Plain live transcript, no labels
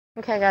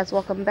Okay guys,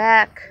 welcome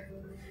back.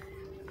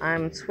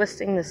 I'm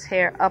twisting this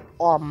hair up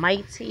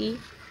almighty.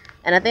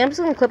 And I think I'm just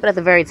going to clip it at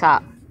the very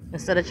top.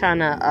 Instead of trying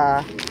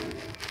to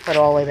put it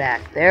all the way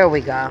back. There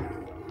we go.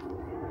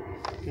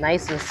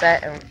 Nice and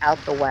set and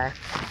out the way.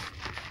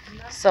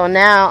 So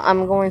now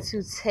I'm going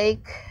to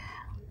take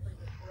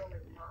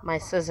my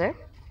scissor.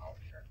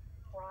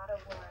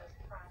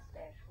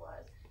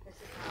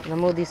 I'm going to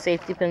move these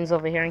safety pins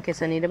over here in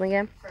case I need them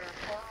again.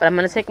 But I'm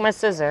going to take my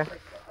scissor.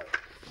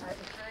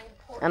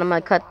 And I'm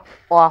going to cut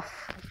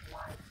off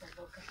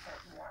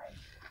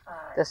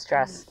this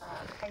dress.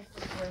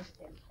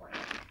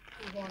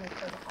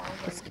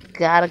 It's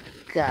gotta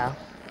go.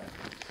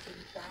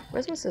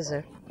 Where's my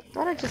scissor?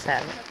 Thought I just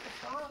had it.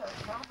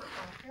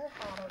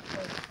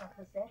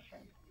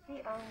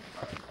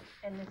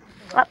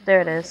 Oh,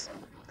 there it is.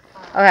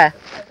 Okay.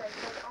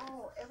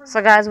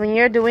 So guys, when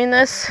you're doing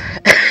this,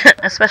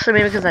 especially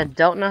maybe because I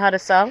don't know how to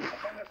sew,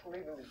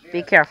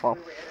 be careful.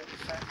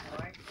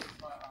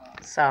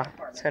 So,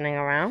 turning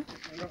around.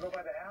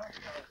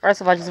 First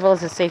of all, I just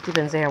realized the safety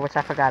pins in here, which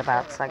I forgot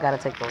about, so I gotta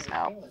take those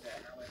out.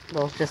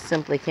 Those just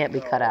simply can't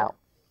be cut out.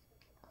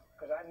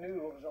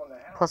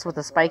 Plus, with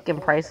the spike in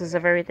prices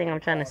of everything, I'm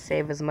trying to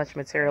save as much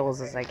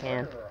materials as I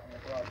can.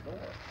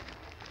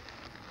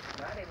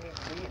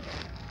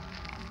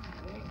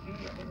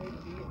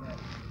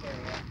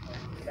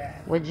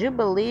 Would you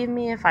believe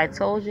me if I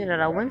told you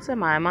that I went to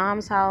my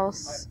mom's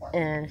house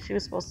and she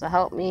was supposed to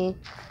help me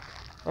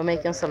with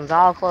making some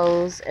doll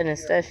clothes, and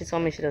instead she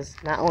told me she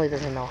not only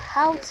doesn't know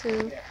how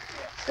to,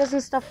 she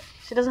doesn't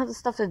have the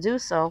stuff to do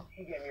so,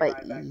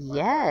 but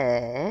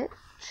yet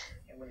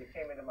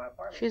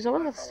she's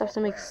always got the stuff to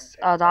make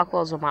doll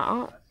clothes with my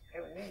aunt.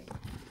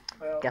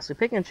 Guess we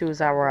pick and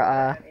choose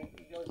our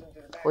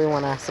who we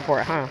want to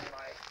support, huh?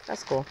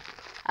 That's cool.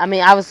 I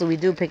mean, obviously we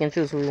do pick and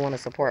choose who we want to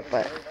support,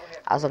 but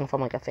I was looking from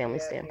like a family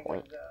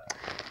standpoint.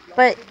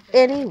 But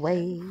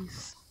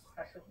anyways,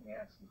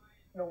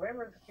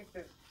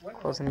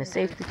 closing the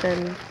safety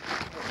pin.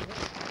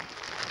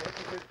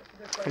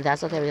 And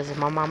that's okay, because if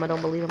my mama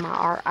don't believe in my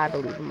art, I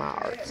believe in my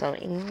art. So,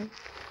 and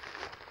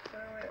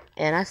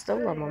I still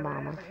love my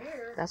mama.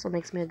 That's what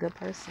makes me a good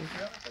person.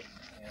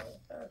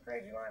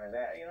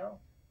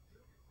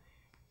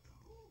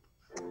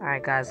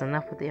 Alright guys,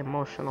 enough with the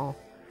emotional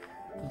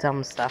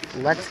dumb stuff.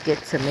 Let's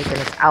get to making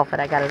this outfit.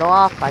 I got it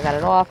off.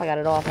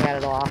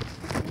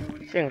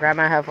 She didn't grab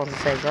my headphones and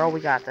say, girl, we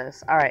got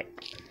this. Alright.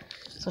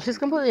 So she's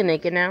completely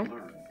naked now.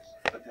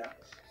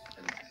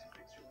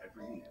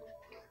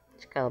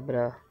 She got a bit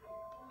of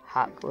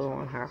hot glue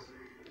on her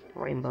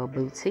rainbow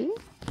booty.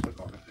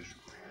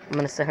 I'm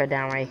going to sit her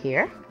down right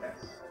here.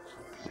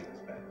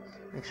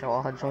 Make sure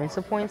all her joints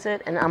are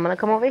pointed. And I'm going to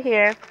come over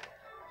here.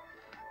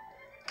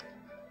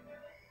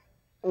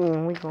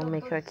 And we're going to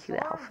make her a cute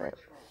outfit.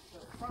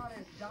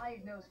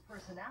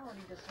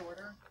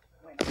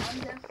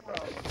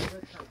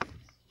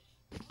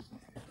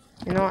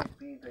 You know what?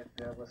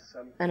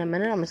 In a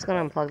minute, I'm just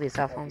going to unplug these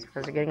headphones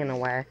because they're getting in the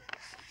way.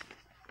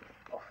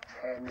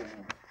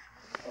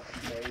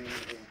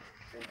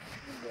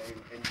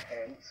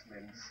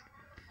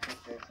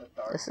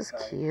 This is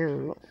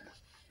cute.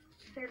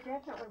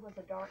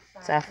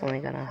 Definitely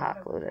going to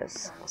hot glue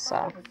this. So,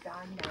 I'm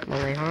going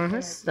to lay her on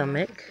her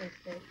stomach.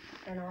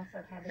 And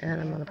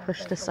I'm going to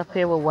push this up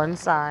here with one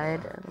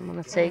side. And I'm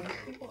going to take...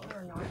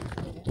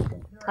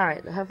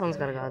 Alright, the headphones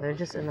got to go. They're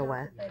just in the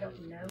way.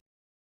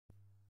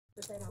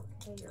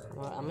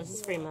 Well, I'm going to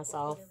just free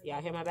myself.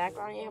 Y'all hear my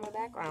background? You hear my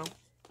background?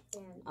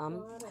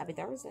 Happy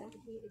Thursday.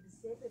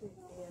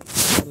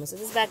 I'm going to set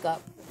this back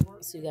up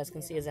so you guys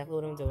can see exactly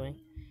what I'm doing.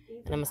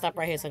 And I'm going to stop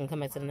right here so I can come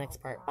back to the next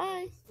part.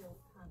 Bye.